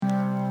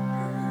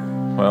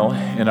Well,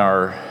 in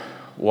our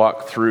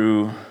walk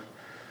through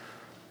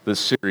this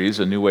series,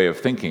 A New Way of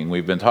Thinking,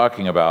 we've been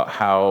talking about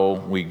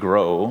how we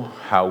grow,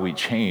 how we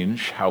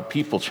change, how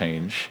people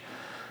change.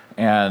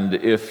 And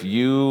if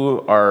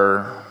you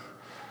are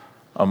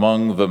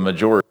among the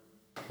majority,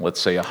 let's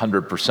say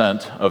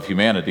 100% of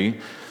humanity,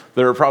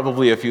 there are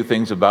probably a few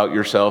things about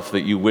yourself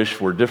that you wish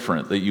were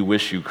different, that you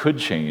wish you could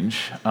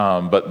change,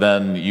 but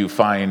then you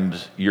find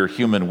your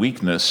human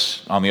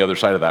weakness on the other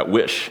side of that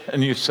wish.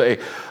 And you say,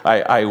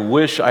 I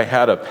wish I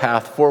had a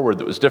path forward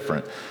that was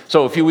different.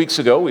 So a few weeks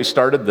ago, we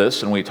started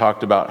this and we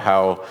talked about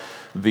how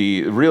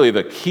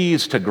the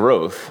keys to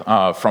growth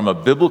from a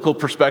biblical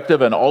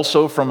perspective and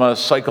also from a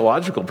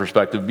psychological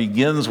perspective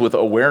begins with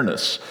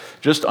awareness,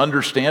 just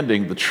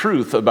understanding the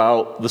truth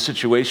about the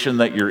situation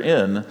that you're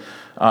in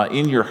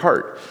your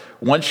heart.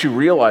 Once you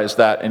realize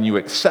that and you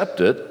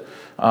accept it,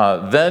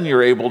 then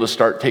you're able to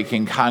start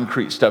taking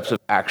concrete steps of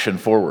action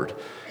forward.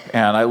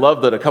 And I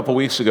love that a couple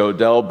weeks ago,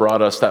 Dell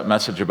brought us that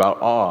message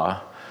about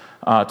awe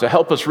to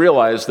help us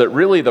realize that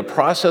really the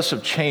process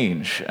of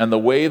change and the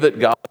way that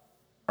God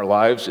our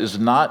lives is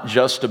not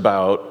just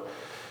about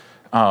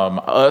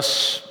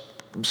us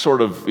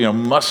sort of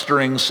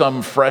mustering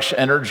some fresh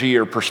energy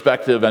or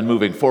perspective and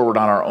moving forward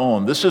on our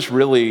own. This is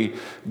really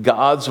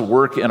God's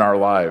work in our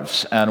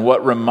lives. And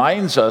what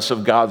reminds us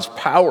of God's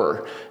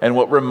power and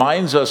what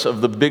reminds us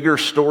of the bigger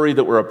story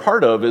that we're a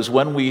part of is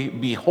when we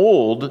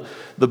behold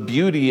the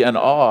beauty and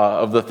awe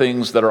of the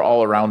things that are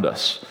all around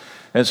us.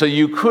 And so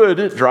you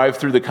could drive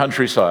through the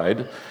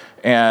countryside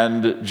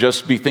and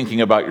just be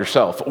thinking about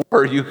yourself.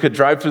 Or you could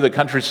drive through the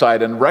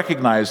countryside and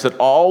recognize that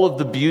all of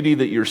the beauty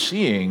that you're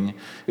seeing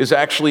is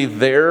actually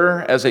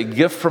there as a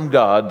gift from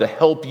God to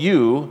help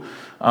you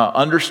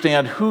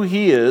understand who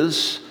He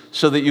is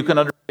so that you can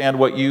understand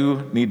what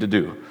you need to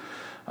do.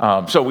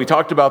 So we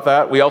talked about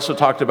that. We also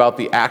talked about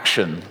the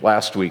action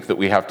last week that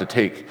we have to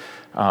take.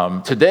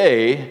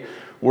 Today,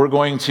 we're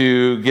going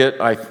to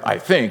get, I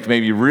think,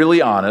 maybe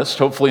really honest,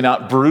 hopefully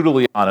not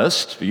brutally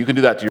honest. You can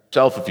do that to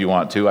yourself if you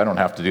want to. I don't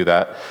have to do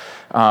that.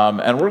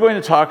 And we're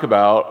going to talk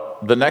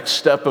about the next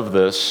step of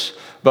this,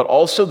 but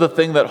also the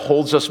thing that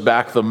holds us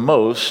back the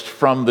most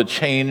from the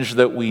change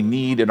that we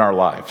need in our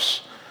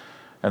lives.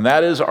 And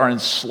that is our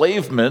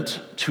enslavement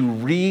to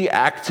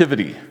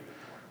reactivity.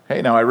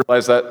 Okay, now I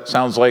realize that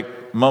sounds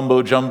like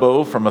mumbo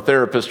jumbo from a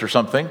therapist or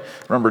something.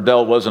 Remember,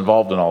 Dell was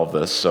involved in all of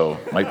this, so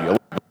it might be a little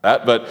bit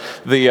of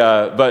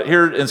that. But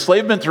here,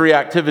 enslavement to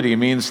reactivity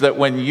means that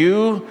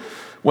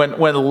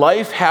when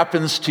life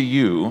happens to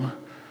you,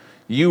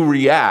 you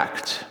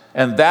react,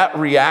 and that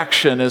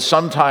reaction is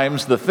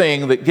sometimes the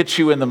thing that gets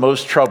you in the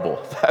most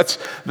trouble.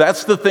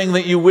 That's the thing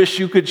that you wish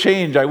you could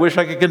change. I wish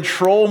I could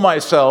control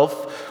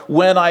myself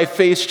when I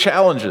face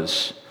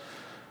challenges.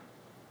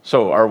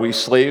 So are we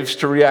slaves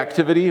to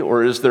reactivity,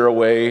 or is there a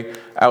way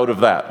out of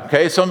that?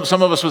 Okay, some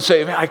of us would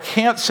say, man, I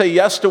can't say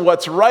yes to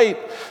what's right.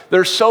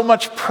 There's so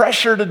much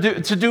pressure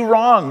to do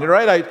wrong,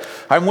 right?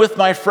 I'm with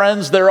my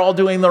friends, they're all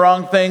doing the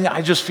wrong thing.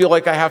 I just feel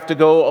like I have to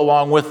go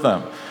along with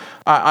them.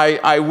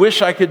 I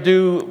wish I could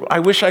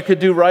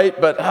do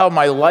right, but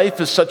my life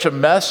is such a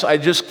mess. I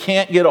just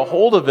can't get a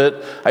hold of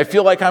it. I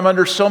feel like I'm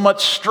under so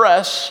much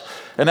stress,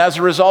 and as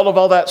a result of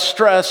all that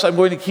stress, I'm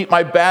going to keep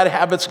my bad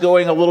habits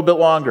going a little bit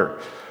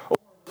longer.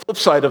 The flip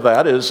side of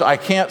that is I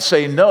can't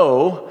say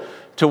no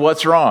to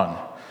what's wrong.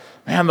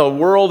 Man, the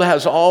world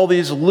has all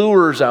these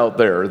lures out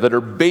there that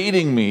are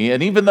baiting me,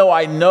 and even though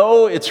I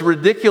know it's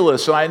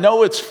ridiculous and I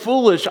know it's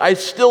foolish, I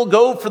still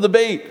go for the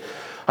bait.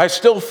 I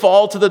still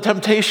fall to the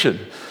temptation.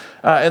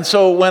 And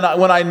so when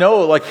I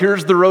know, like,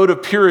 here's the road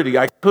of purity,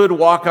 I could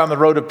walk on the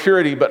road of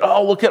purity, but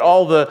look at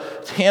all the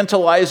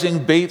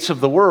tantalizing baits of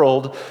the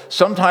world.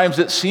 Sometimes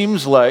it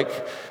seems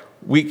like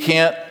we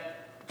can't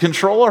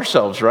control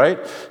ourselves, right?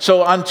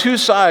 So on two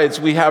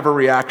sides, we have a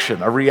reaction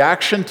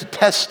to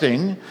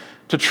testing,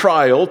 to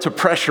trial, to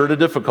pressure, to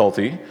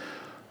difficulty.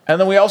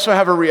 And then we also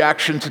have a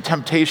reaction to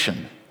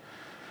temptation.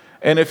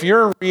 And if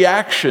your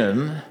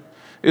reaction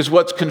is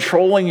what's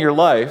controlling your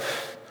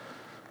life,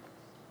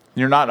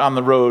 you're not on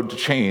the road to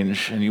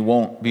change and you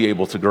won't be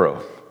able to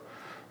grow.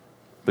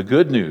 The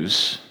good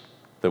news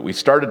that we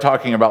started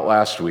talking about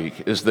last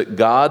week is that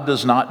God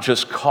does not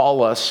just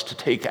call us to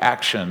take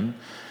action,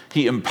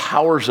 He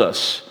empowers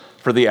us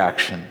for the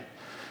action.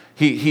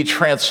 He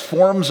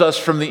transforms us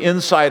from the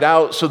inside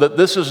out so that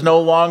this is no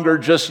longer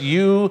just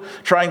you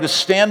trying to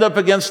stand up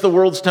against the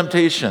world's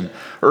temptation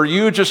or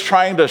you just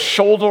trying to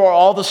shoulder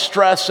all the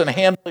stress and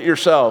handle it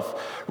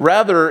yourself.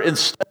 Rather,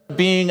 instead of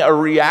being a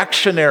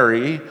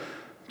reactionary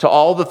to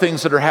all the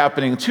things that are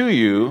happening to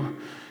you,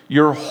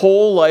 your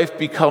whole life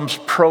becomes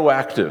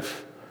proactive.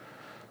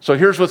 So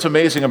here's what's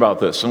amazing about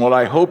this, and what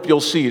I hope you'll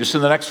see just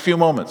in the next few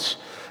moments,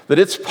 that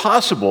it's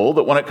possible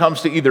that when it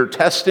comes to either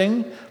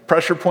testing,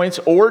 pressure points,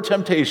 or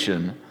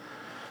temptation,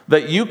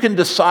 that you can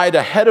decide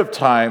ahead of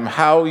time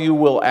how you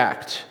will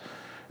act,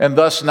 and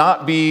thus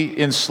not be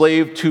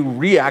enslaved to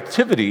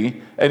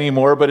reactivity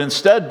anymore, but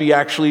instead be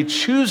actually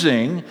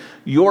choosing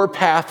your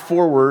path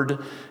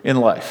forward in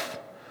life.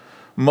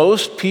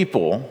 Most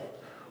people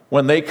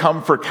when they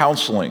come for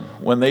counseling,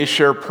 when they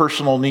share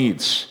personal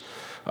needs,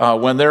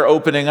 when they're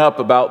opening up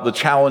about the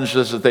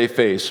challenges that they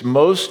face.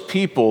 Most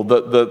people,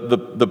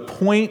 the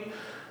point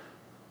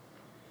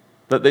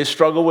that they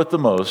struggle with the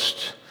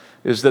most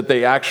is that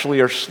they actually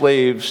are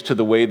slaves to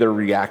the way they're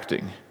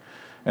reacting.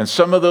 And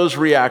some of those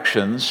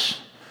reactions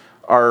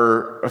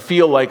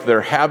feel like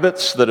they're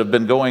habits that have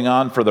been going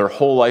on for their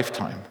whole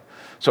lifetime.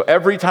 So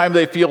every time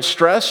they feel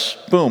stress,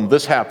 boom,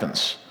 this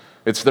happens.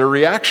 It's their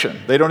reaction.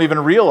 They don't even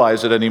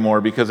realize it anymore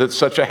because it's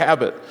such a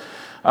habit.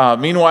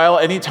 Meanwhile,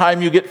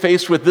 anytime you get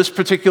faced with this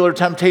particular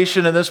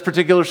temptation in this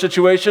particular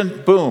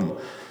situation, boom,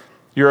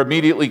 you're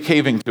immediately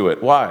caving to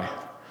it. Why?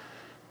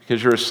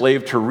 Because you're a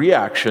slave to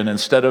reaction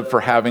instead of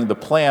for having the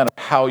plan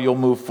of how you'll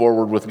move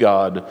forward with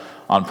God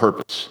on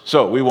purpose.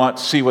 So we want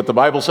to see what the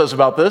Bible says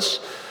about this.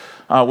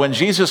 When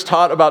Jesus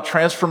taught about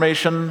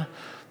transformation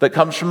that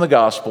comes from the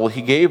gospel,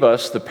 he gave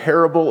us the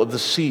parable of the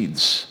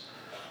seeds.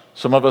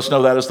 Some of us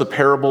know that as the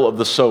parable of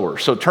the sower.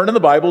 So turn in the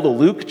Bible to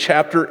Luke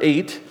chapter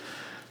 8.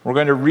 We're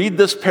going to read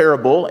this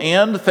parable,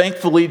 and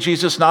thankfully,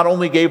 Jesus not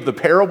only gave the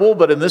parable,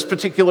 but in this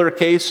particular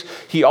case,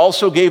 he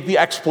also gave the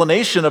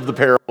explanation of the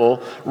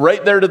parable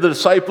right there to the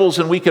disciples,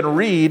 and we can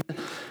read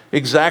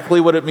exactly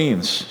what it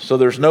means. So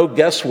there's no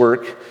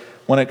guesswork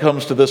when it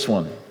comes to this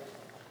one.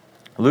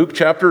 Luke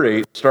chapter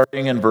 8,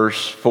 starting in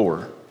verse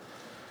 4.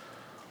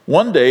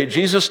 One day,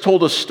 Jesus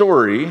told a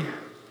story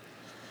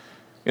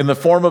in the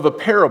form of a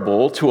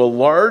parable to a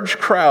large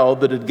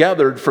crowd that had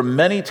gathered from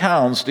many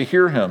towns to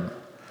hear him.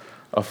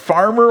 A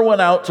farmer went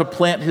out to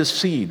plant his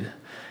seed,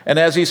 and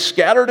as he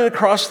scattered it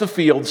across the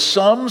field,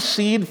 some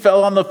seed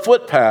fell on the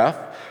footpath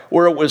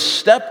where it was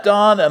stepped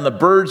on and the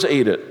birds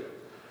ate it.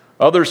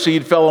 Other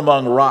seed fell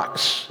among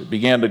rocks. It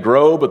began to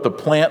grow, but the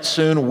plant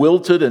soon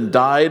wilted and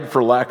died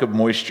for lack of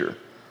moisture.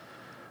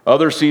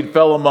 Other seed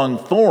fell among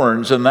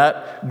thorns, and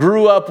that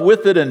grew up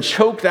with it and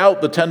choked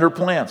out the tender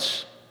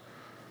plants.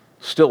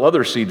 Still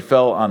other seed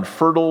fell on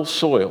fertile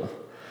soil.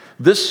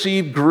 This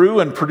seed grew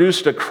and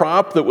produced a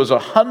crop that was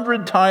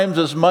 100 times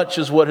as much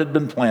as what had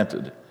been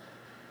planted.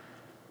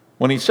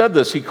 When he said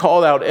this, he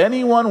called out,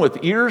 "Anyone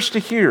with ears to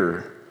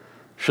hear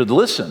should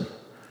listen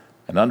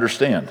and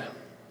understand."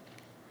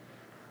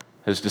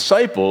 His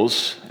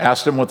disciples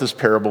asked him what this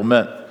parable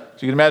meant.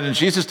 So you can imagine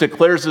Jesus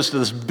declares this to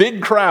this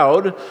big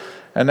crowd,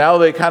 and now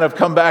they kind of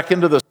come back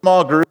into the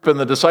small group, and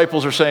the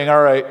disciples are saying,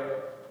 "All right,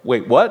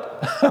 wait,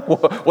 what?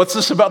 What's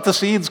this about the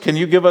seeds? Can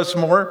you give us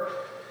more?"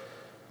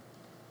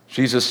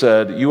 Jesus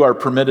said, "You are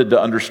permitted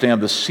to understand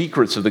the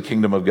secrets of the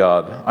kingdom of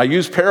God. I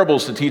use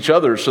parables to teach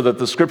others so that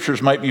the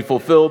scriptures might be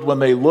fulfilled. When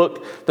they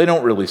look, they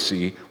don't really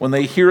see. When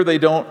they hear, they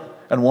don't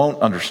and won't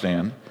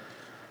understand."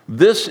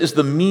 This is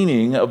the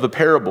meaning of the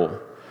parable.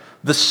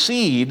 The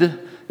seed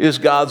is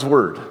God's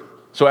word.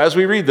 So as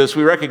we read this,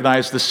 we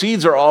recognize the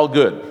seeds are all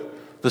good.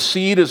 The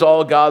seed is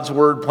all God's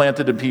word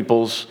planted in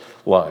people's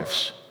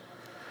lives.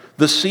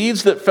 The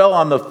seeds that fell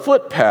on the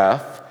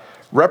footpath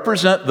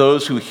represent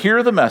those who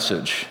hear the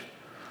message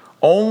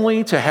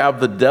only to have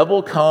the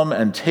devil come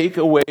and take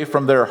away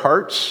from their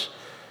hearts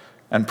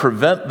and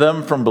prevent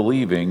them from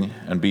believing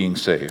and being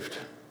saved.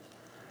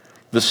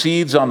 The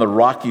seeds on the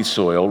rocky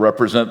soil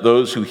represent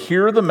those who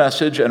hear the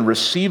message and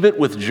receive it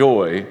with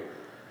joy,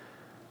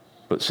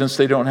 but since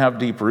they don't have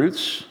deep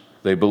roots,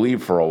 they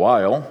believe for a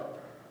while,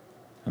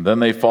 and then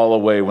they fall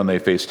away when they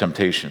face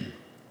temptation.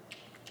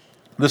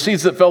 The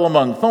seeds that fell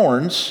among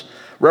thorns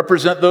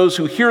represent those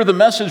who hear the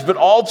message, but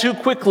all too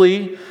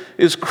quickly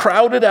is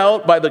crowded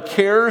out by the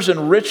cares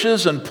and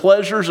riches and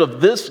pleasures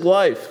of this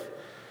life.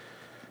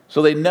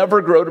 So they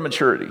never grow to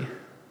maturity.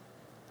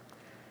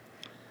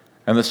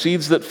 And the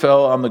seeds that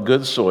fell on the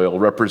good soil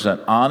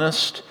represent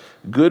honest,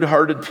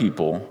 good-hearted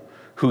people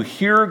who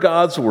hear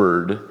God's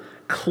word,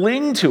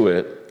 cling to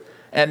it,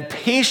 and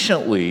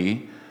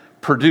patiently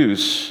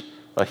produce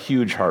a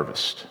huge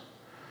harvest.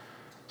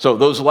 So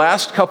those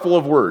last couple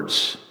of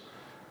words,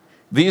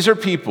 these are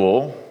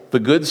people, the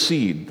good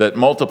seed that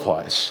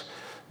multiplies.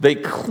 They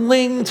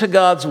cling to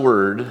God's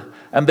word,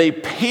 and they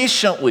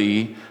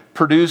patiently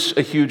produce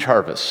a huge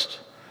harvest.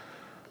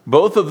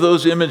 Both of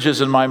those images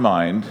in my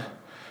mind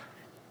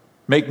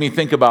make me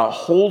think about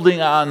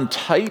holding on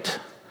tight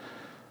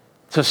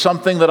to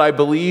something that I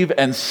believe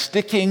and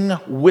sticking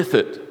with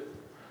it.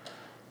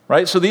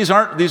 Right? So these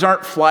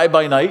aren't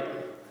fly-by-night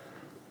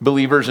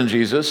believers in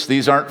Jesus.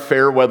 These aren't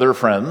fair weather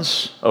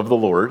friends of the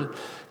Lord.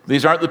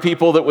 These aren't the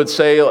people that would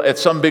say at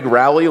some big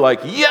rally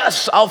like,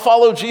 "Yes, I'll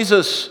follow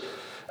Jesus."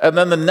 And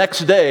then the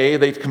next day,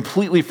 they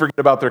completely forget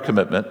about their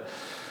commitment.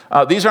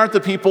 These aren't the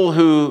people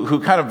who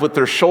kind of with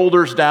their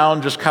shoulders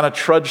down just kind of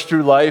trudge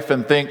through life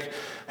and think,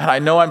 "And I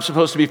know I'm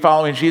supposed to be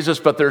following Jesus,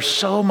 but there's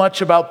so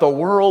much about the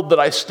world that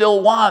I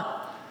still want."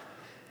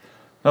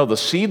 No, the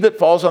seed that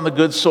falls on the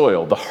good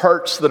soil, the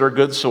hearts that are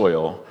good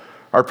soil,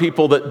 are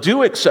people that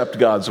do accept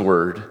God's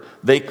word.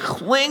 They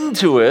cling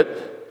to it,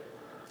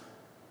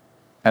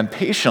 and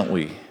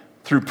patiently,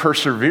 through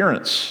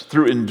perseverance,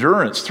 through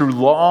endurance, through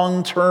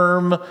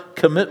long-term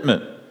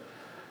commitment,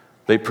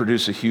 they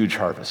produce a huge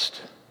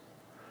harvest.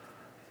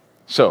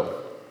 So,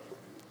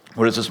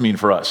 What does this mean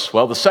for us?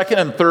 Well, the second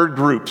and third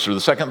groups, or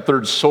the second and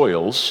third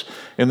soils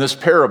in this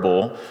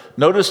parable,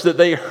 notice that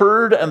they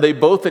heard and they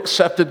both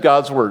accepted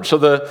God's word. So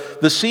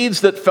the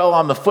seeds that fell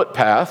on the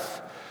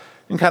footpath,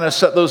 you can kind of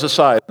set those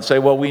aside and say,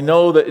 well, we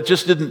know that it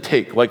just didn't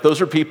take. Like,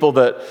 those are people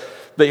that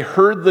they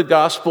heard the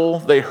gospel,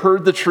 they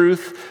heard the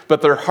truth,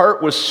 but their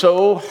heart was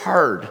so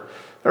hard.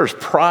 There was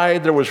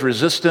pride, there was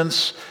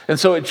resistance, and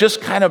so it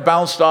just kind of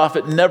bounced off.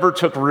 It never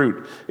took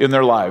root in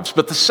their lives.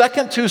 But the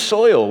second two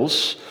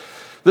soils,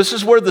 this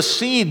is where the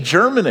seed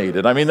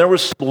germinated. I mean, there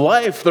was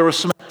life, there was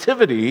some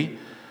activity,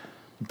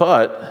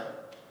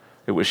 but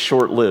it was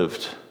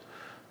short-lived.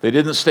 They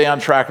didn't stay on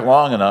track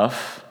long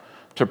enough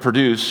to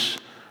produce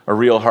a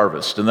real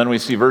harvest. And then we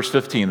see verse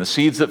 15, the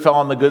seeds that fell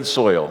on the good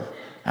soil.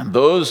 And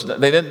those,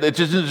 it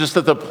isn't just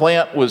that the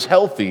plant was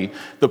healthy,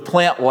 the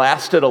plant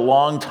lasted a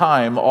long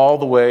time all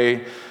the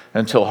way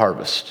until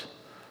harvest.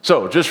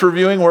 So just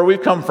reviewing where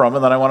we've come from,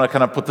 and then I want to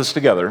kind of put this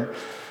together.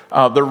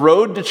 The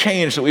road to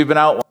change that we've been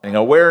outlining,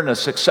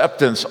 awareness,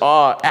 acceptance,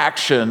 awe,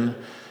 action.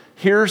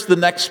 Here's the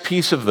next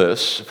piece of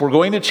this. If we're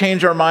going to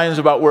change our minds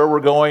about where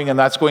we're going, and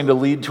that's going to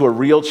lead to a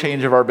real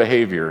change of our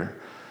behavior,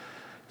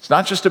 it's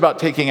not just about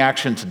taking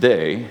action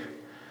today,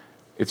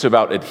 it's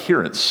about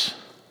adherence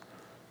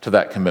to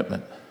that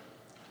commitment,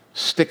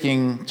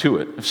 sticking to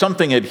it. If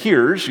something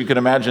adheres, you can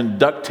imagine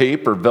duct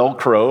tape or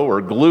Velcro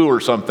or glue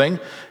or something,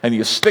 and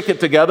you stick it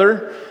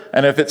together,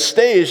 and if it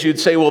stays, you'd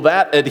say, well,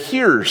 that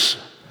adheres.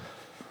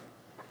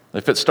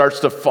 If it starts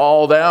to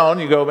fall down,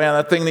 you go, man,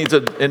 that thing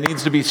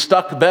needs to be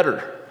stuck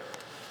better.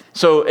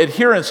 So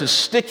adherence is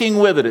sticking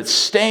with it. It's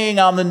staying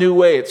on the new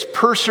way. It's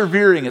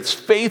persevering. It's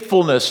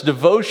faithfulness,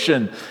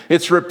 devotion.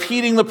 It's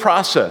repeating the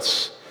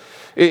process.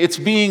 It's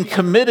being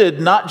committed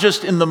not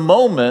just in the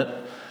moment,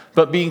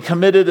 but being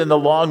committed in the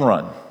long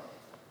run.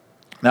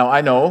 Now,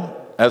 I know,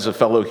 as a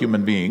fellow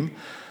human being,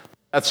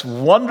 that's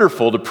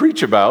wonderful to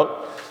preach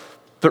about,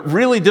 but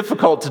really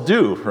difficult to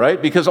do,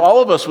 right? Because all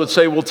of us would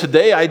say, well,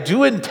 today I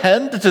do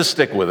intend to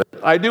stick with it.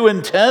 I do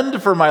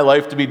intend for my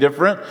life to be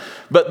different.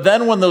 But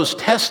then when those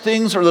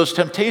testings or those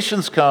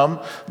temptations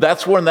come,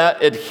 that's when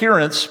that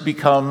adherence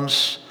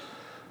becomes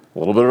a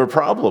little bit of a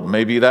problem.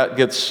 Maybe that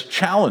gets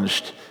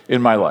challenged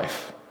in my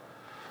life.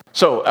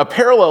 So a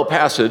parallel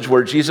passage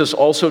where Jesus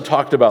also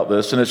talked about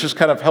this, and it's just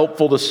kind of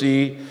helpful to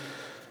see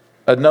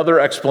another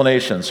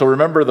explanation. So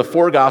remember the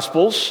four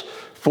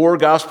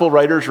gospel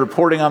writers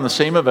reporting on the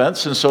same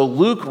events, and so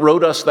Luke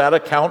wrote us that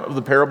account of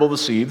the parable of the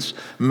seeds.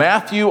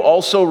 Matthew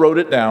also wrote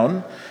it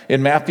down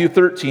in Matthew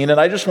 13,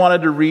 and I just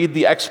wanted to read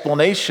the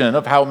explanation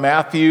of how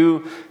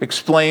Matthew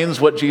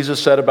explains what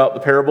Jesus said about the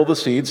parable of the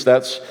seeds.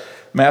 That's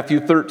Matthew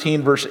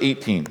 13, verse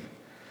 18.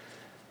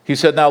 He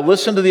said, now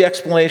listen to the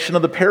explanation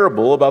of the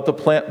parable about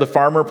the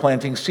farmer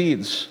planting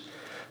seeds.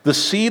 The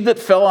seed that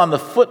fell on the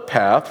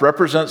footpath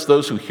represents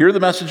those who hear the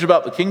message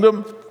about the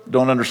kingdom,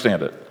 don't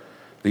understand it.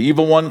 The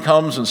evil one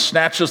comes and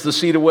snatches the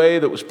seed away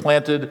that was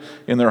planted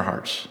in their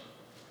hearts.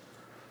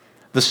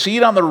 The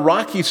seed on the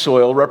rocky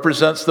soil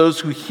represents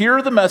those who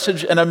hear the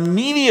message and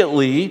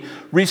immediately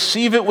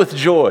receive it with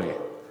joy.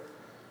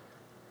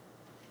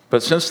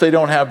 But since they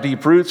don't have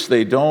deep roots,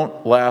 they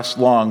don't last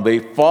long. They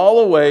fall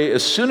away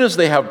as soon as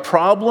they have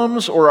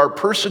problems or are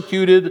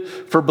persecuted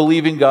for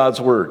believing God's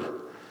word.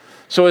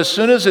 So as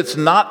soon as it's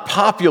not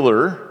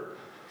popular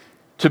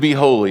to be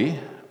holy,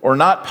 or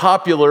not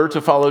popular to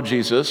follow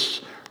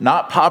Jesus,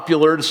 not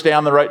popular to stay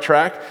on the right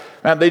track,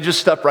 and they just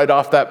step right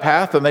off that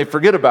path and they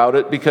forget about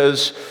it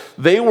because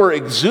they were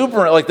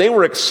exuberant, like they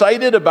were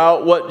excited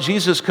about what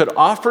Jesus could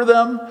offer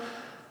them,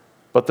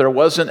 but there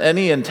wasn't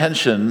any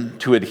intention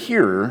to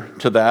adhere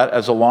to that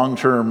as a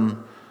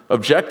long-term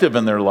objective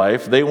in their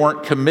life. They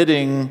weren't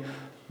committing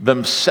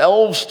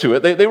themselves to it.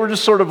 They were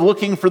just sort of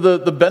looking for the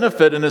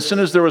benefit, and as soon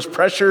as there was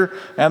pressure,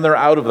 and they're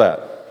out of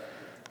that.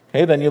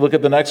 Okay, then you look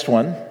at the next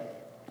one.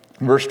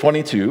 Verse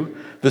 22,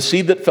 the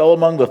seed that fell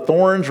among the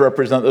thorns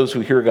represent those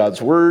who hear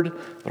God's word,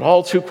 but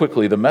all too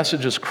quickly the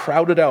message is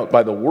crowded out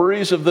by the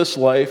worries of this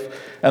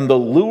life and the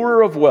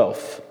lure of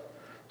wealth,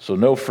 so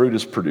no fruit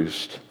is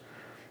produced.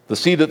 The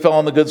seed that fell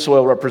on the good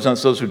soil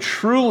represents those who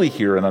truly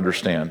hear and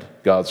understand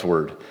God's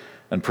word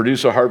and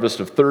produce a harvest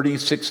of 30,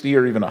 60,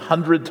 or even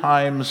 100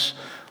 times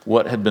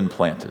what had been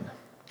planted.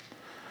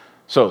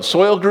 So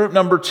soil group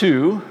number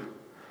 2,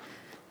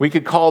 we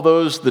could call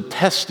those the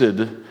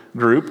tested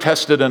group,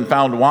 tested and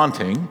found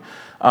wanting.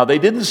 They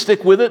didn't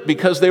stick with it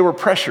because they were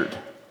pressured.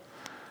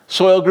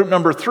 Soil group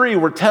number 3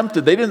 were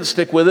tempted. They didn't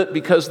stick with it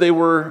because they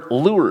were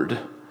lured.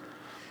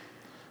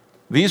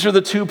 These are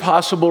the two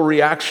possible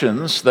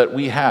reactions that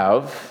we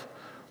have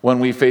when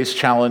we face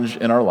challenge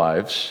in our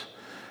lives.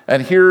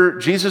 And here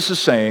Jesus is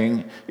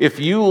saying, if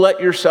you let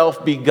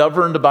yourself be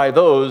governed by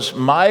those,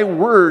 my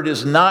word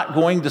is not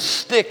going to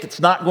stick. It's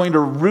not going to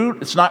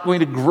root. It's not going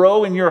to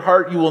grow in your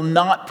heart. You will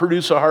not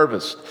produce a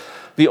harvest.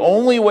 The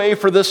only way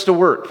for this to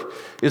work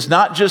is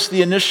not just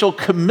the initial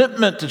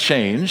commitment to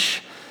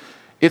change,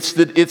 It's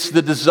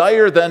the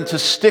desire then to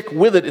stick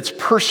with it. It's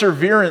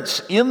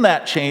perseverance in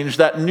that change,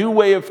 that new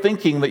way of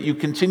thinking that you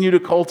continue to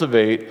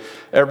cultivate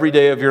every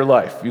day of your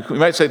life. You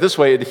might say it this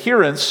way: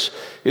 adherence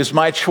is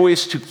my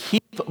choice to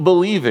keep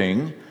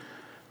believing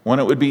when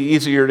it would be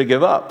easier to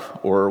give up,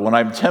 or when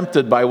I'm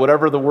tempted by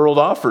whatever the world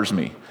offers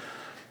me.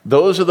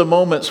 Those are the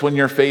moments when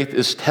your faith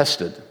is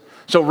tested.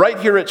 So right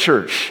here at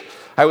church,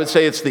 I would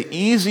say it's the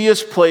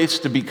easiest place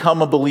to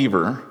become a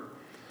believer.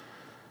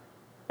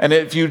 And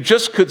if you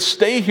just could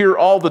stay here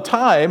all the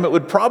time, it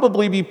would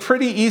probably be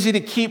pretty easy to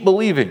keep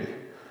believing.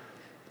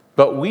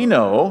 But we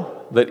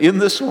know that in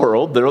this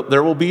world,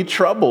 there will be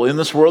trouble. In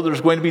this world,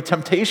 there's going to be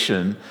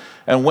temptation.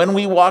 And when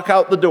we walk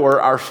out the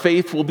door, our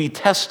faith will be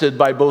tested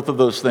by both of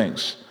those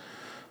things.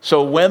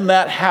 So when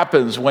that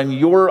happens, when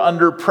you're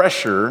under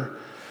pressure,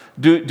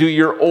 do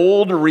your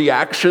old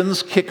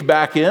reactions kick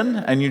back in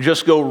and you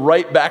just go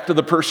right back to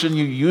the person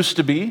you used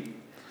to be?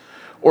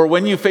 Or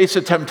when you face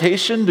a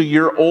temptation, do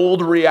your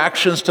old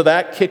reactions to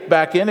that kick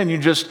back in and you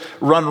just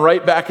run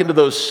right back into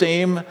those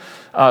same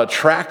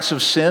tracks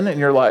of sin in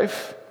your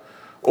life?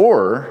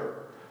 Or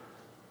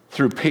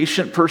through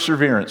patient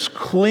perseverance,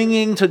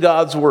 clinging to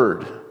God's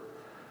word,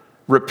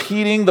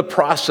 repeating the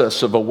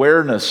process of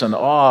awareness and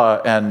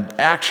awe and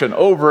action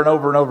over and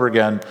over and over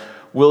again,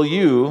 will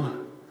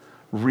you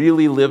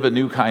really live a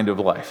new kind of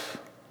life?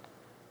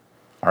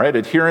 All right,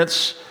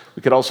 adherence,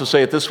 we could also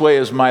say it this way,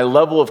 is my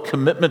level of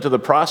commitment to the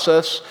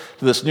process,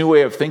 to this new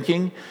way of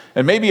thinking.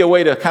 And maybe a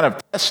way to kind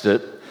of test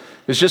it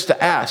is just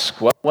to ask,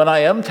 well, when I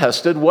am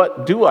tested,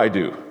 what do I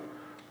do?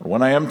 Or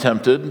when I am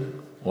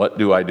tempted, what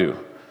do I do?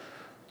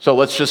 So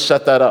let's just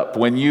set that up.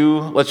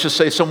 Let's just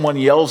say someone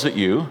yells at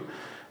you,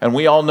 and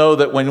we all know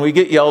that when we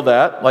get yelled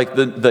at, like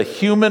the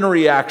human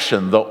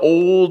reaction, the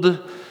old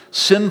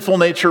sinful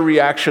nature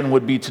reaction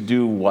would be to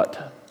do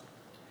what?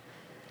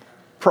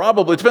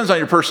 Probably, it depends on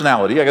your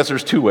personality. I guess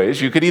there's two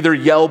ways. You could either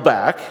yell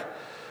back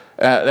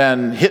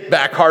and hit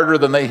back harder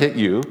than they hit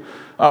you,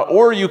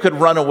 or you could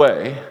run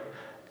away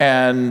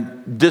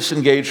and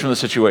disengage from the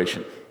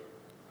situation.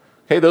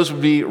 Okay, those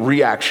would be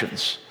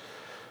reactions.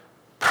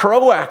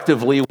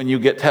 Proactively, when you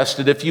get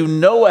tested, if you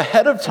know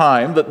ahead of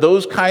time that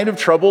those kind of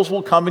troubles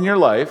will come in your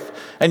life,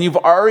 and you've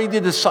already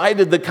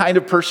decided the kind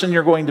of person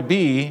you're going to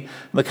be,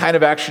 the kind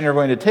of action you're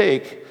going to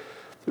take,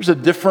 there's a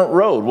different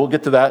road. We'll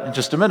get to that in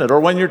just a minute. Or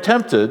when you're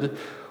tempted,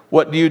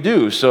 what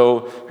do?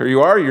 So here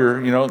you are, you're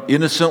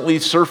innocently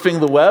surfing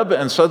the web,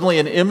 and suddenly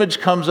an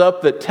image comes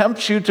up that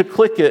tempts you to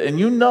click it, and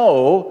you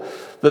know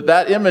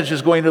that image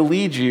is going to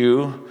lead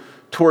you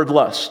toward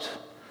lust.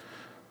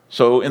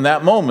 So in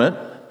that moment,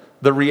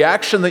 the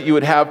reaction that you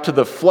would have to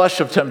the flush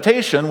of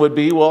temptation would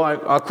be, well,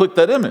 I'll click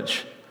that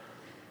image.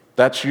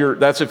 That's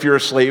if you're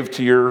a slave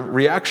to your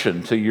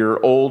reaction, to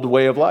your old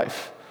way of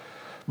life.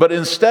 But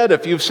instead,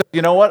 if you've said,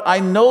 you know what, I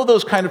know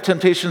those kind of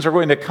temptations are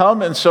going to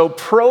come, and so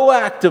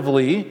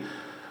proactively,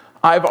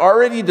 I've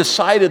already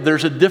decided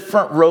there's a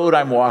different road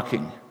I'm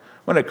walking.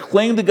 I'm going to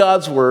cling to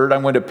God's word.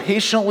 I'm going to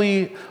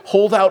patiently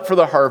hold out for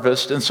the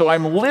harvest, and so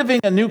I'm living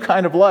a new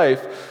kind of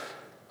life.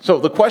 So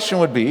the question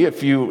would be,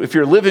 if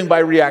you're living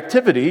by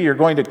reactivity, you're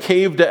going to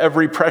cave to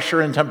every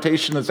pressure and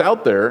temptation that's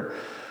out there.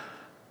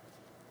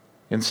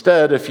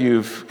 Instead, if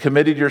you've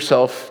committed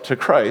yourself to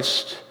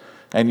Christ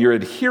and you're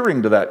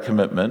adhering to that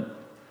commitment,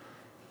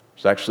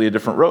 it's actually a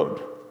different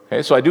road.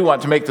 Okay, so I do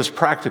want to make this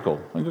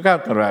practical. We're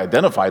not going to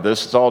identify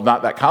this. It's all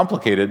not that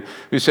complicated.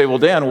 You say, well,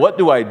 Dan, what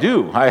do?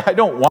 I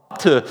don't want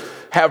to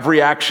have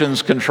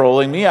reactions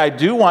controlling me. I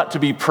do want to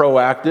be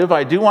proactive.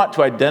 I do want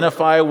to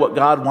identify what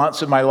God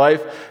wants in my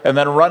life and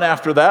then run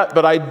after that.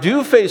 But I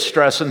do face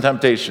stress and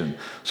temptation.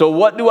 So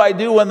what do I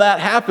do when that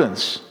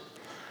happens?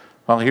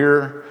 Well,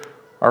 here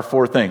are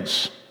 4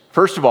 things.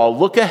 First of all,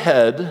 look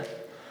ahead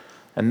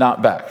and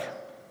not back.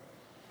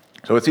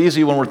 So it's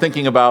easy when we're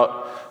thinking about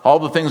all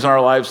the things in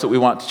our lives that we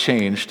want to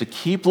change to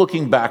keep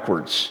looking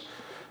backwards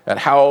at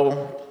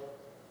how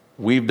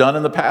we've done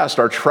in the past,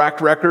 our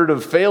track record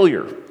of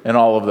failure in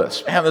all of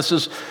this. Man,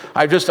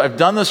 I've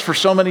done this for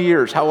so many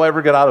years. How will I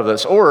ever get out of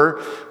this? Or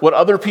what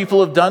other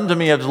people have done to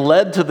me has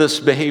led to this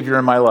behavior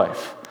in my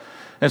life.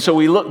 And so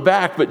we look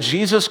back, but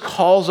Jesus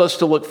calls us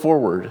to look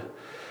forward.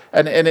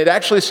 And it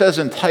actually says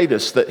in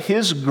Titus that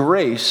his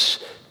grace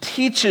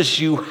teaches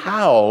you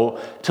how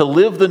to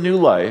live the new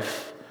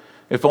life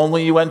if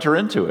only you enter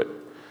into it.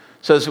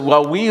 It says,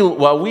 while we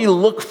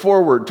look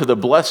forward to the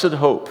blessed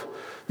hope,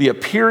 the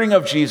appearing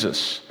of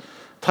Jesus,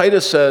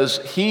 Titus says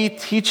he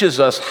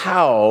teaches us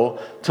how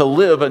to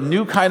live a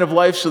new kind of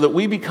life so that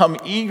we become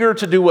eager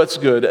to do what's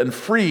good and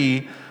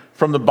free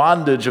from the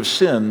bondage of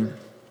sin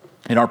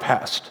in our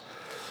past.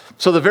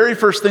 So the very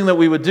first thing that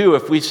we would do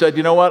if we said,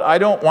 you know what, I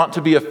don't want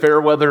to be a fair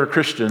weather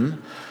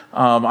Christian.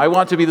 I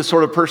want to be the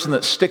sort of person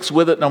that sticks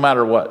with it no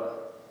matter what.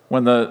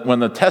 When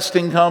the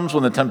testing comes,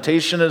 when the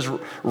temptation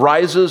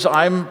rises,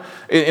 I'm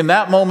in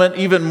that moment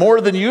even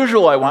more than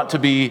usual. I want to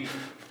be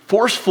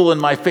forceful in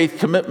my faith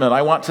commitment.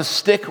 I want to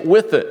stick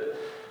with it.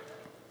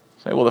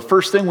 Say, well, the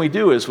first thing we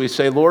do is we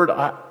say, Lord,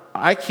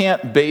 I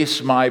can't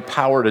base my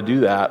power to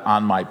do that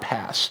on my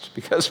past,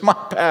 because my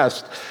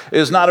past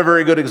is not a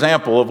very good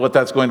example of what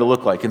that's going to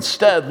look like.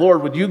 Instead,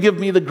 Lord, would you give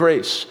me the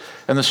grace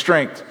and the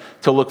strength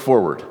to look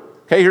forward?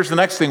 Okay, here's the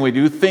next thing we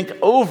do. Think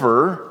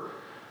over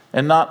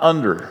and not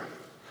under.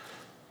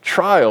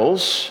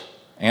 Trials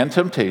and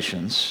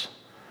temptations,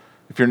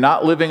 if you're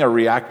not living a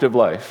reactive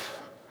life,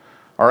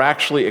 are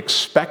actually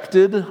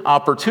expected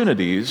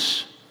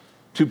opportunities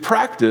to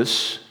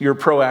practice your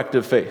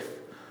proactive faith.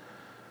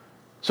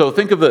 So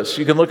think of this.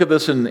 You can look at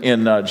this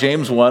in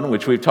James 1,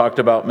 which we've talked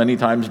about many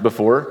times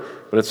before,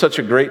 but it's such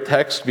a great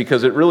text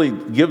because it really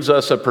gives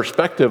us a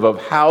perspective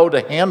of how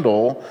to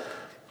handle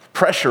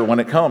pressure when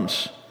it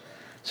comes.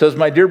 It says,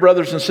 "My dear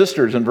brothers and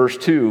sisters," in verse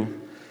 2,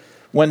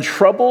 "when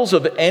troubles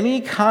of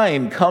any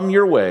kind come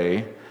your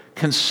way,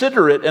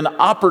 consider it an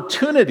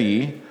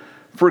opportunity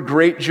for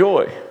great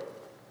joy.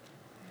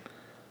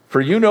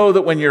 For you know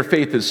that when your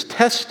faith is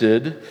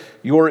tested,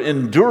 your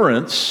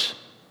endurance,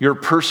 your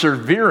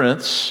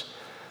perseverance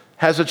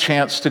has a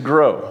chance to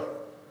grow.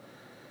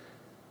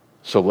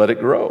 So let it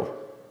grow.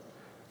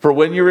 For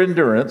when your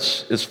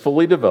endurance is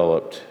fully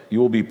developed, you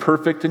will be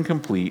perfect and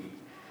complete,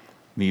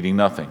 needing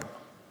nothing."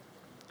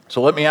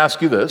 So let me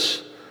ask you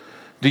this.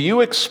 Do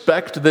you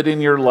expect that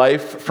in your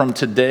life from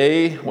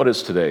today, what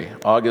is today?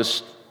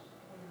 August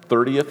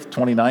 30th,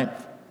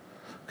 29th?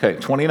 Okay,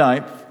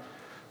 29th,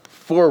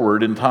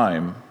 forward in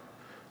time,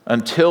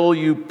 until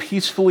you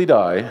peacefully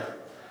die,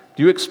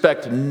 do you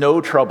expect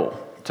no trouble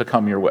to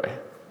come your way?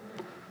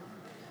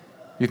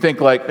 You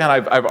think like, man,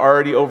 I've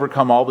already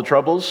overcome all the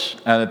troubles,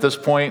 and at this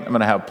point, I'm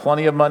going to have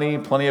plenty of money,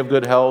 plenty of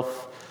good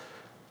health,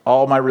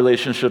 all my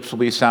relationships will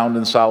be sound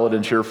and solid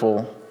and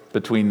cheerful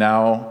between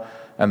now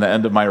and the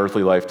end of my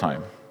earthly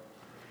lifetime.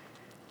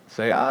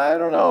 Say, I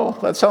don't know,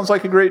 that sounds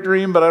like a great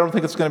dream, but I don't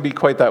think it's going to be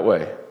quite that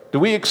way. Do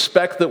we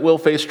expect that we'll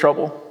face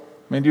trouble?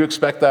 I mean, do you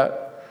expect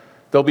that?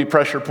 There'll be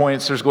pressure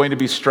points, there's going to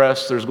be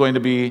stress, there's going to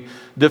be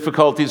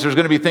difficulties, there's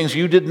going to be things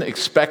you didn't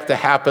expect to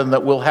happen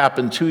that will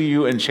happen to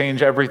you and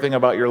change everything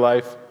about your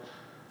life.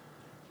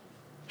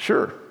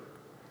 Sure.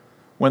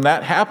 When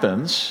that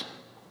happens,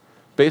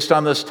 based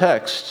on this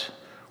text,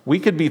 we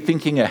could be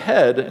thinking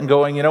ahead and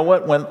going, you know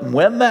what,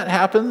 when that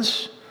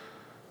happens,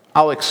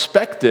 I'll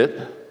expect it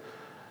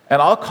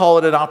and I'll call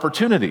it an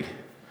opportunity.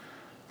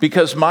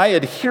 Because my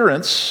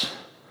adherence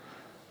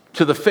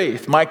to the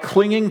faith, my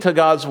clinging to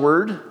God's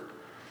word,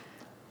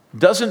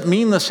 doesn't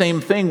mean the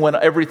same thing when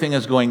everything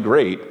is going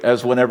great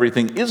as when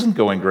everything isn't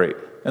going great.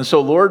 And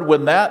so, Lord,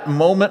 when that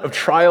moment of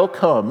trial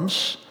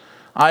comes,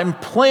 I'm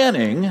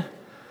planning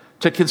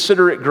to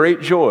consider it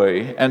great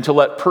joy and to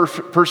let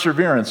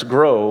perseverance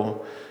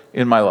grow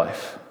in my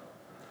life.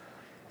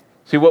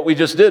 See, what we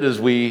just did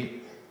is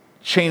we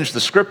changed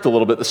the script a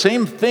little bit. The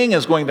same thing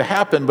is going to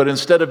happen, but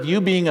instead of you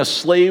being a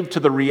slave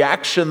to the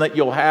reaction that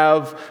you'll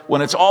have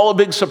when it's all a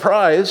big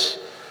surprise,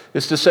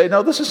 is to say,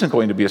 no, this isn't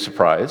going to be a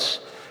surprise.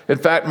 In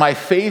fact, my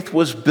faith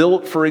was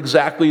built for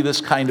exactly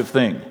this kind of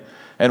thing.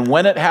 And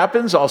when it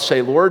happens, I'll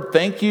say, Lord,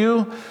 thank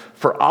you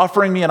for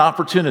offering me an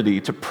opportunity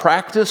to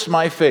practice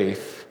my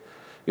faith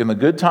in the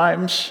good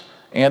times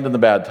and in the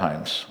bad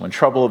times. When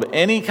trouble of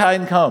any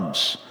kind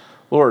comes,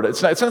 Lord,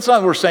 it's not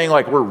that we're saying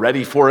like we're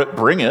ready for it,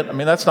 bring it. I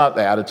mean, that's not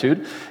the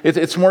attitude.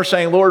 It's more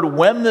saying, Lord,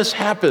 when this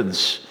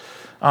happens,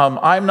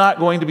 I'm not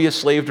going to be a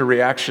slave to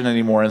reaction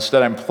anymore.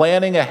 Instead, I'm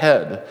planning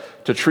ahead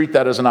to treat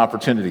that as an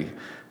opportunity.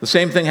 The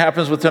same thing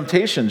happens with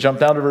temptation. Jump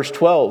down to verse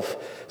 12.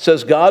 It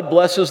says, God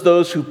blesses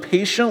those who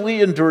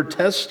patiently endure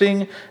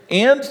testing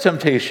and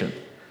temptation.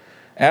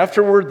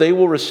 Afterward, they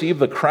will receive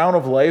the crown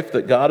of life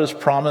that God has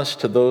promised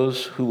to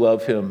those who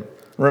love him.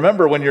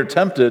 Remember, when you're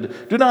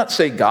tempted, do not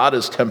say, God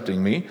is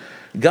tempting me.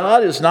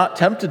 God is not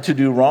tempted to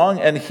do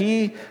wrong, and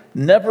he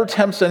never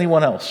tempts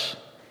anyone else.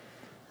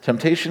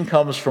 Temptation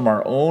comes from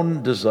our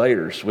own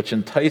desires, which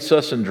entice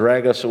us and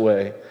drag us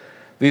away.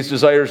 These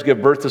desires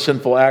give birth to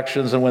sinful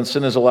actions, and when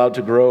sin is allowed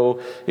to grow,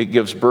 it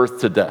gives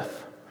birth to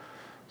death.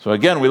 So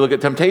again, we look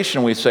at temptation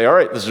and we say, all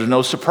right, this is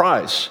no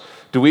surprise.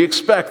 Do we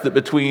expect that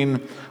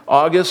between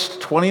August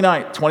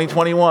 29th,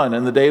 2021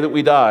 and the day that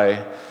we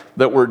die,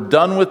 that we're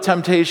done with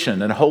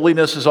temptation and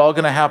holiness is all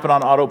going to happen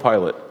on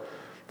autopilot?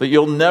 That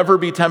you'll never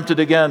be tempted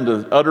again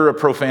to utter a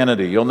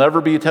profanity. You'll never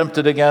be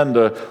tempted again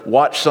to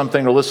watch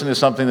something or listen to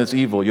something that's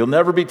evil. You'll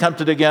never be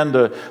tempted again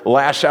to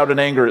lash out in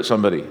anger at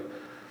somebody.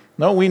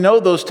 No, we know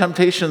those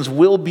temptations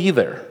will be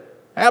there.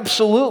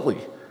 Absolutely.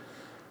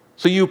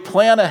 So you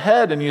plan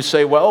ahead and you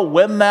say, well,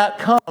 when that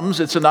comes,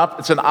 it's an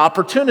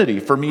opportunity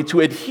for me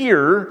to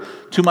adhere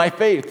to my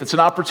faith. It's an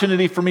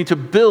opportunity for me to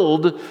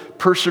build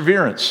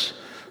perseverance.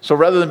 So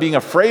rather than being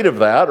afraid of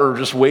that or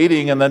just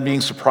waiting and then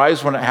being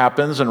surprised when it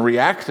happens and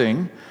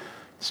reacting,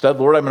 instead,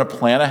 Lord, I'm going to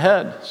plan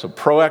ahead. So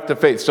proactive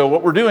faith. So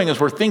what we're doing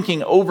is we're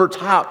thinking over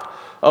top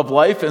of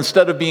life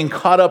instead of being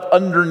caught up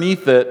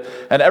underneath it,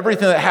 and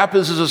everything that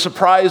happens is a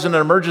surprise and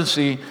an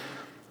emergency.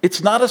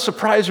 It's not a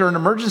surprise or an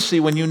emergency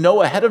when you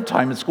know ahead of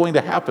time it's going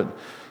to happen.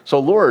 So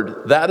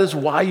Lord, that is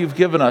why you've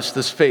given us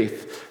this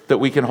faith that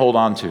we can hold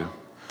on to.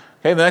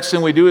 Okay, the next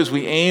thing we do is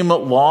we aim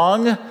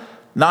long,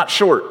 not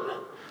short.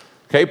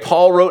 Okay,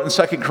 Paul wrote in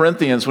 2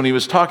 Corinthians when he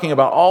was talking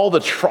about all the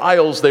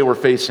trials they were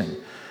facing.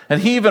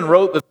 And he even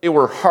wrote that they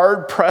were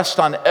hard pressed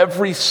on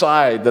every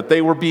side, that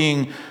they were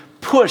being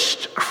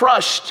pushed,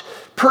 crushed,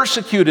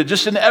 persecuted,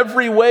 just in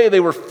every way they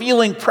were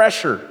feeling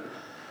pressure.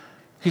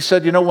 He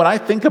said, when I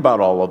think about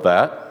all of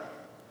that,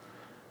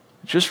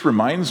 it just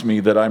reminds me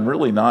that I'm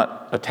really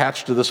not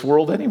attached to this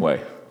world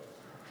anyway. It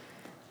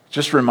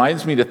just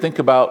reminds me to think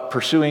about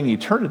pursuing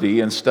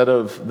eternity instead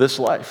of this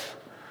life.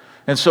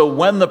 And so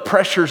when the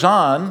pressure's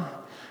on,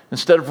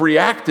 instead of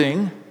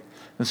reacting,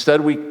 instead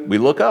we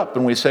look up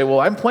and we say, well,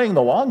 I'm playing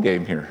the long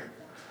game here.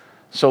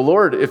 So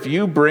Lord, if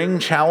you bring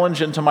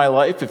challenge into my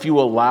life, if you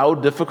allow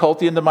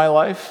difficulty into my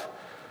life,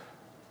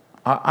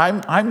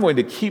 I'm going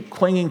to keep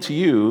clinging to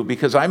you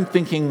because I'm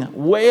thinking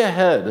way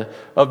ahead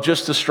of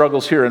just the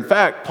struggles here. In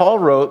fact, Paul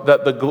wrote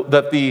that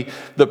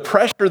the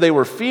pressure they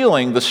were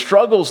feeling, the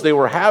struggles they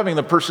were having,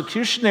 the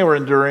persecution they were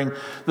enduring,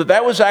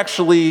 that was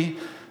actually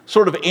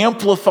sort of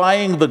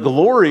amplifying the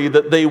glory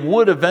that they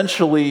would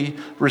eventually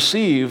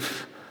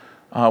receive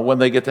when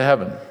they get to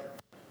heaven.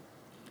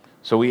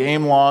 So we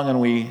aim long and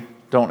we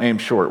don't aim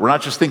short. We're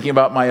not just thinking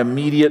about my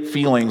immediate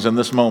feelings in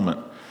this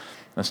moment.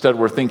 Instead,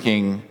 we're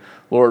thinking,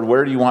 Lord,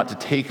 where do you want to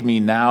take me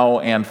now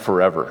and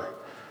forever?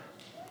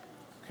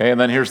 Okay,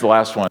 and then here's the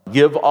last one.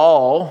 Give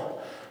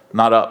all,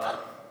 not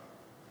up.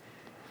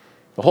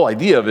 The whole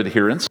idea of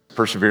adherence,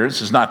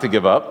 perseverance, is not to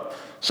give up.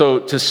 So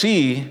to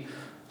see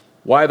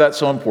why that's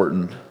so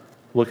important,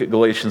 look at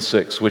Galatians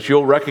 6, which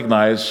you'll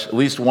recognize at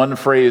least one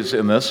phrase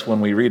in this when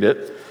we read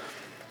it.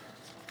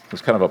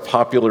 It's kind of a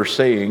popular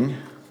saying,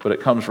 but it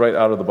comes right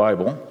out of the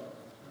Bible.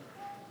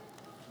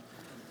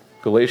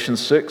 Galatians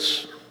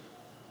 6,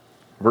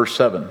 verse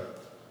 7.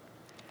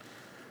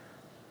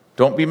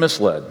 Don't be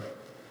misled.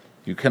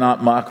 You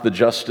cannot mock the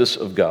justice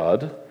of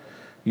God.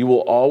 You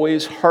will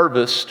always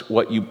harvest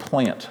what you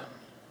plant.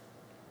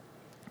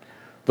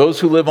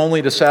 Those who live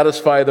only to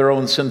satisfy their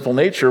own sinful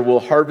nature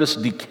will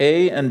harvest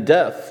decay and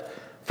death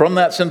from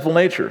that sinful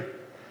nature.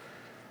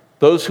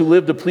 Those who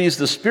live to please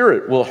the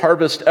Spirit will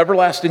harvest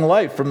everlasting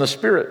life from the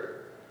Spirit.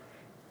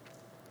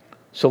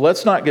 So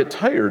let's not get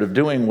tired of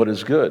doing what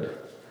is good.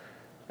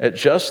 At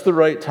just the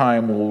right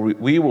time,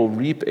 we will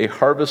reap a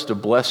harvest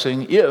of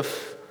blessing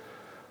if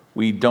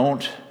we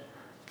don't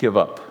give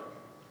up.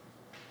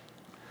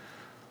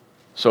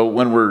 So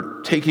when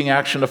we're taking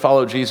action to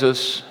follow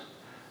Jesus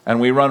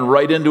and we run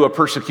right into a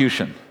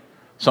persecution,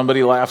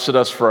 somebody laughs at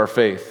us for our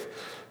faith.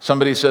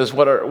 Somebody says,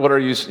 what are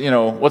you,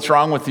 what's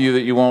wrong with you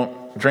that you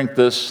won't drink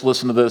this,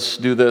 listen to this,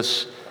 do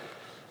this?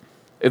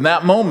 In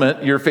that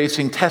moment, you're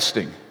facing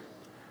testing.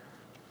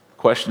 The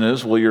question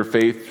is, will your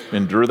faith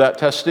endure that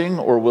testing,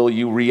 or will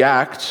you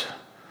react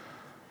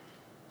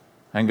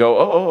and go,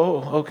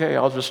 okay,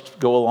 I'll just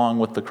go along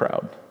with the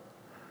crowd?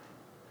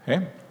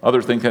 Okay?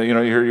 Other things,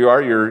 here you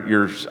are,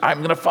 you're I'm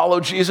going to follow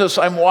Jesus,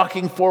 I'm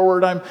walking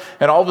forward, and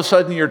all of a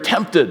sudden you're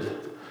tempted.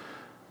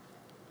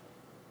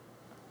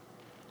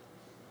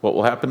 What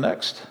will happen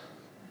next?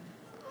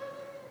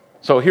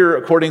 So here,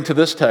 according to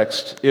this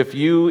text, if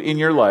you in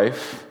your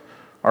life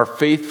are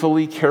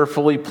faithfully,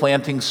 carefully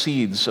planting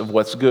seeds of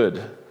what's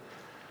good,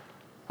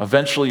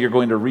 eventually you're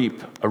going to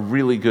reap a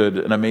really good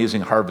and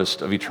amazing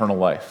harvest of eternal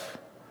life.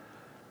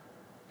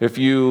 If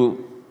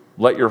you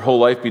let your whole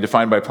life be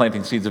defined by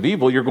planting seeds of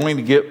evil, you're going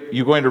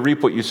to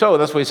reap what you sow.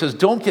 That's why he says,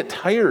 don't get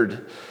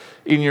tired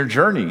in your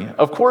journey.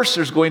 Of course,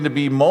 there's going to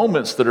be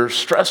moments that are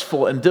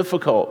stressful and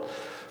difficult,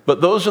 but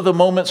those are the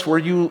moments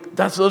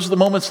those are the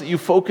moments that you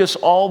focus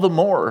all the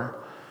more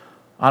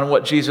on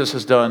what Jesus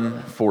has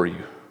done for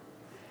you.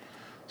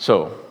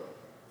 So,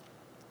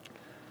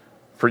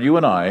 for you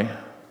and I,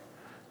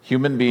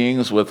 human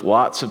beings with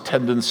lots of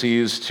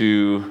tendencies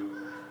to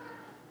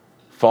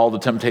fall to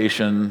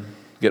temptation,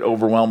 get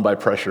overwhelmed by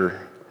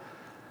pressure,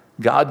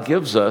 God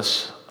gives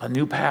us a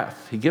new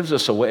path. He gives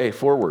us a way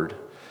forward.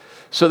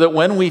 So that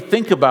when we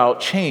think about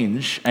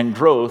change and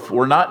growth,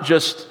 we're not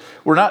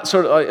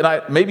sort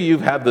of, maybe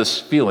you've had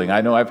this feeling,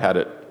 I know I've had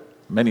it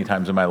many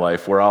times in my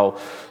life, where I'll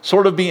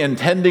sort of be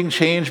intending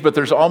change, but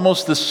there's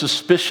almost this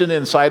suspicion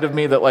inside of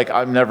me that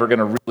I'm never going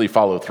to really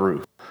follow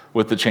through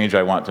with the change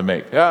I want to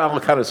make. Yeah, I'll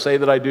kind of say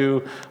that I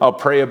do, I'll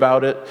pray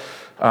about it,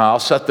 I'll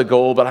set the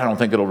goal, but I don't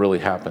think it'll really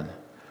happen.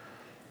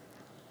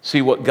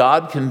 See, what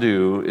God can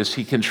do is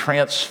he can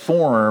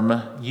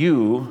transform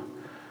you,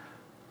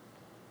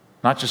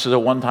 not just as a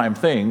one-time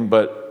thing,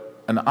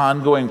 but an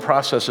ongoing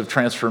process of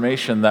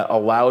transformation that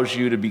allows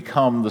you to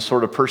become the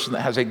sort of person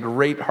that has a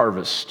great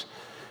harvest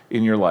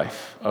in your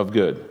life of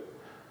good.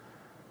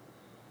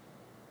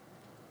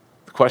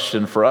 The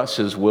question for us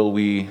is, will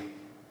we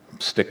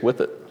stick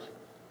with it?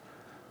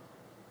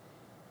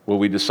 Will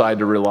we decide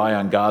to rely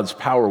on God's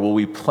power? Will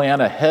we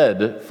plan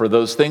ahead for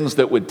those things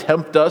that would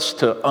tempt us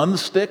to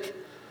unstick?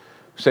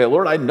 Say,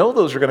 Lord, I know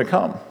those are going to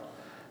come.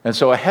 And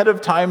so ahead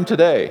of time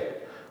today,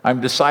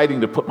 I'm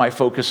deciding to put my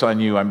focus on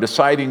you. I'm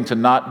deciding to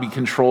not be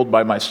controlled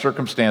by my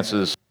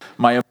circumstances,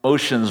 my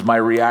emotions, my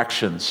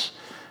reactions.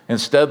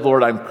 Instead,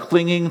 Lord, I'm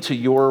clinging to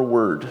your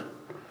word.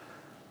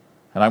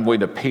 And I'm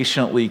going to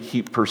patiently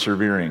keep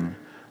persevering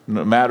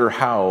no matter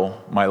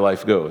how my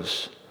life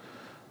goes,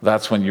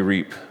 that's when you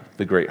reap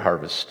the great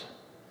harvest.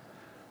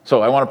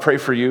 So I want to pray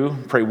for you,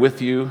 pray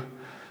with you,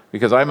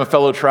 because I'm a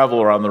fellow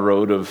traveler on the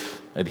road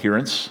of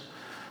adherence,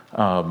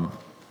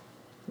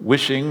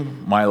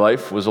 wishing my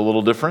life was a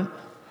little different,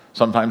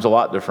 sometimes a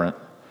lot different,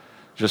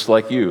 just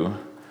like you,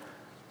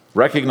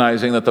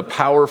 recognizing that the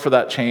power for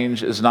that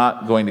change is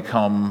not going to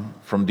come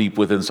from deep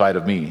within inside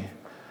of me,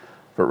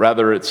 but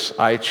rather it's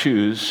I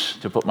choose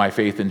to put my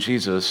faith in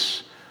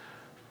Jesus,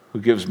 who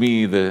gives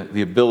me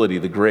the ability,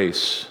 the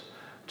grace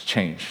to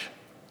change.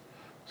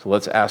 So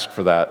let's ask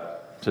for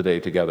that today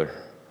together.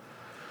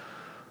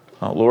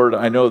 Lord,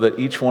 I know that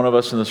each one of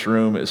us in this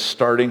room is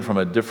starting from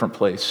a different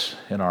place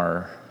in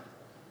our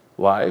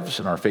lives,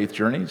 in our faith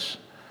journeys.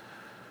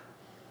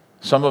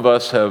 Some of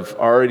us have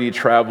already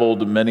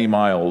traveled many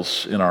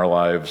miles in our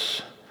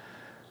lives.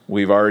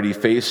 We've already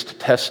faced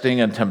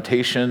testing and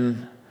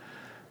temptation.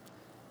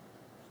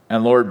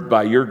 And Lord,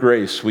 by your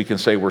grace, we can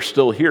say we're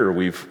still here.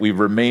 We've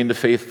remained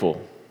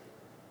faithful.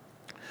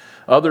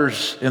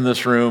 Others in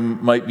this room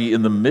might be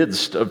in the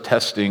midst of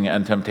testing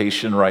and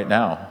temptation right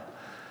now.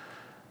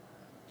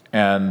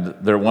 And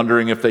they're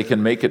wondering if they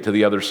can make it to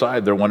the other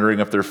side. They're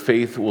wondering if their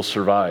faith will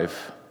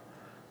survive.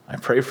 I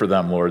pray for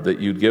them, Lord, that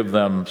you'd give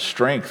them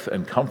strength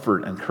and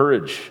comfort and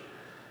courage.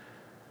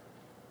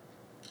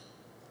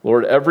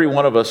 Lord, every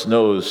one of us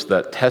knows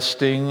that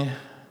testing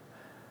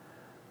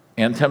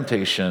and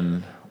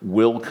temptation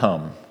will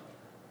come.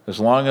 As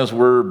long as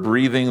we're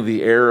breathing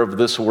the air of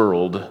this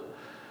world,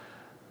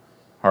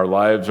 our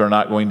lives are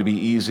not going to be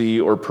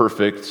easy or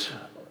perfect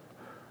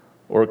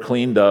or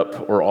cleaned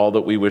up or all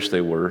that we wish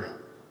they were.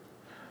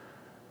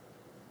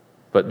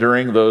 But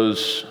during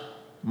those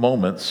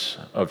moments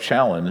of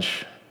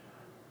challenge,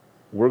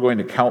 we're going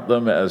to count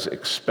them as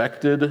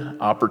expected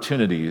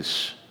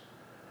opportunities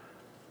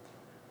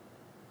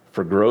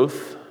for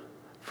growth,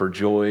 for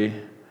joy,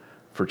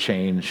 for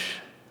change,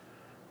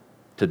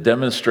 to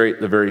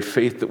demonstrate the very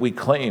faith that we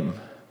claim,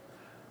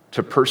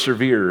 to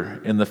persevere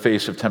in the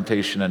face of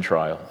temptation and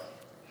trial.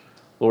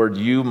 Lord,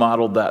 you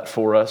modeled that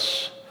for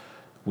us.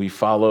 We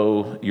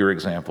follow your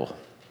example.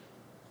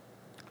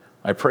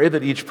 I pray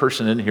that each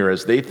person in here,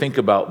 as they think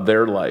about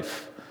their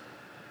life,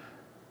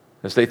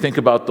 as they think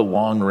about the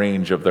long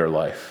range of their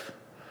life,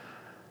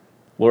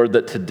 Lord,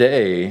 that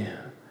today,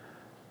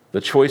 the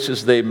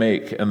choices they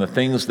make and the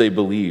things they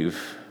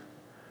believe,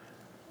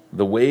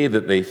 the way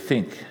that they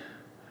think,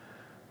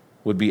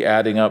 would be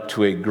adding up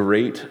to a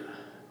great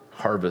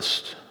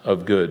harvest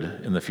of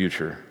good in the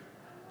future.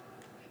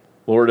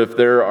 Lord, if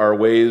there are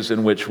ways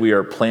in which we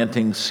are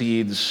planting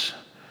seeds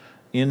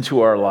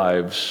into our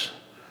lives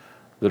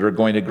that are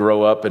going to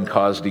grow up and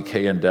cause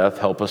decay and death,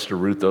 help us to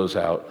root those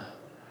out.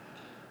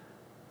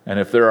 And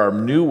if there are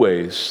new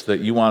ways that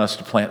you want us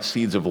to plant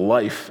seeds of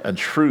life and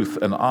truth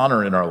and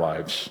honor in our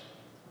lives,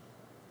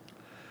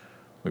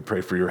 we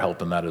pray for your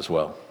help in that as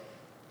well.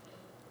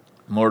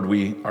 Lord,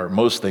 we are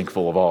most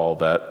thankful of all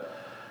that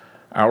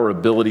our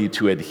ability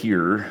to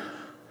adhere,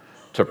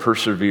 to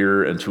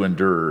persevere, and to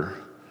endure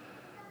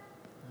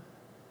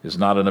is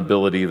not an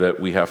ability that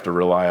we have to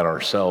rely on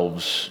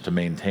ourselves to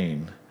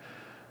maintain,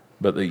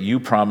 but that you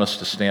promise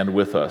to stand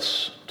with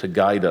us, to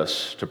guide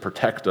us, to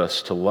protect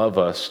us, to love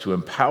us, to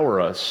empower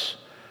us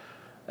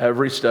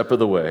every step of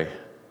the way.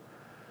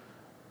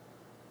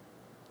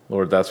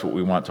 Lord, that's what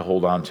we want to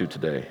hold on to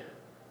today.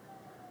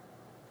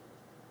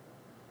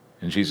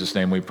 In Jesus'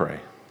 name we pray.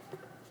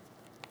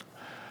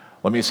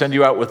 Let me send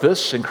you out with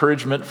this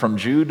encouragement from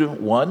Jude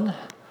 1.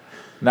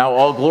 Now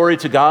all glory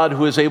to God,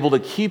 who is able to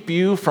keep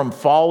you from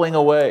falling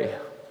away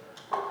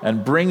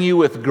and bring you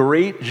with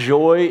great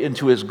joy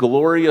into his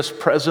glorious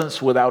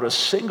presence without a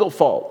single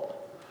fault.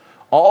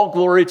 All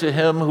glory to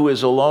him who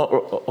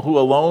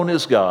alone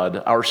is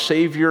God, our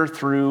Savior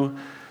through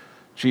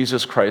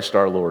Jesus Christ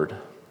our Lord.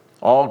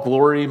 All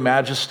glory,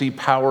 majesty,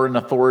 power, and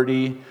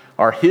authority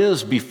are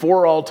his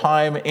before all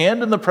time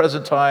and in the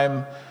present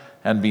time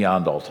and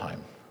beyond all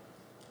time.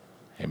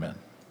 Amen.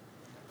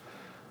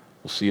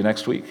 We'll see you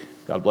next week.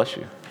 God bless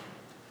you.